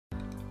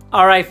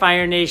All right,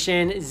 Fire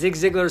Nation, Zig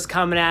Ziglar's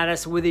coming at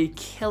us with a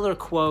killer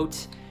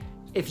quote.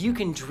 If you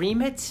can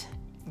dream it,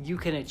 you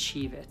can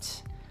achieve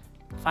it.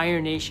 Fire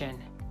Nation,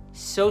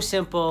 so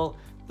simple,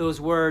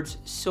 those words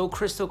so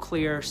crystal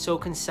clear, so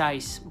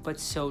concise, but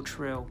so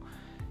true.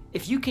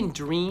 If you can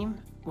dream,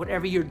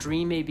 whatever your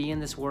dream may be in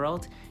this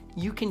world,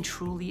 you can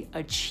truly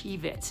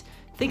achieve it.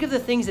 Think of the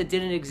things that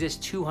didn't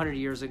exist 200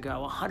 years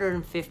ago,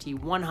 150,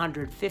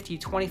 150,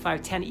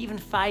 25, 10, even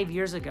 5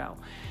 years ago.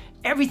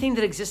 Everything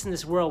that exists in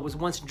this world was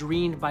once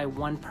dreamed by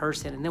one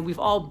person, and then we've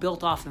all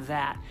built off of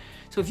that.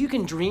 So if you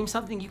can dream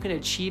something, you can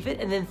achieve it,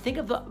 and then think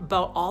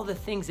about all the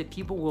things that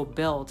people will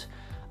build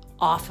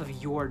off of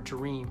your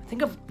dream.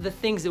 Think of the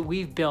things that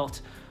we've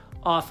built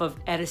off of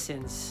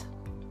Edison's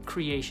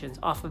creations,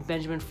 off of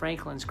Benjamin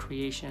Franklin's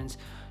creations,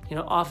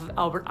 off of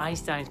Albert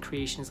Einstein's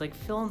creations, like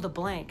fill in the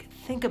blank.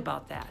 Think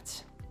about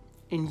that.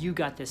 And you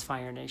got this,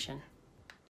 Fire Nation.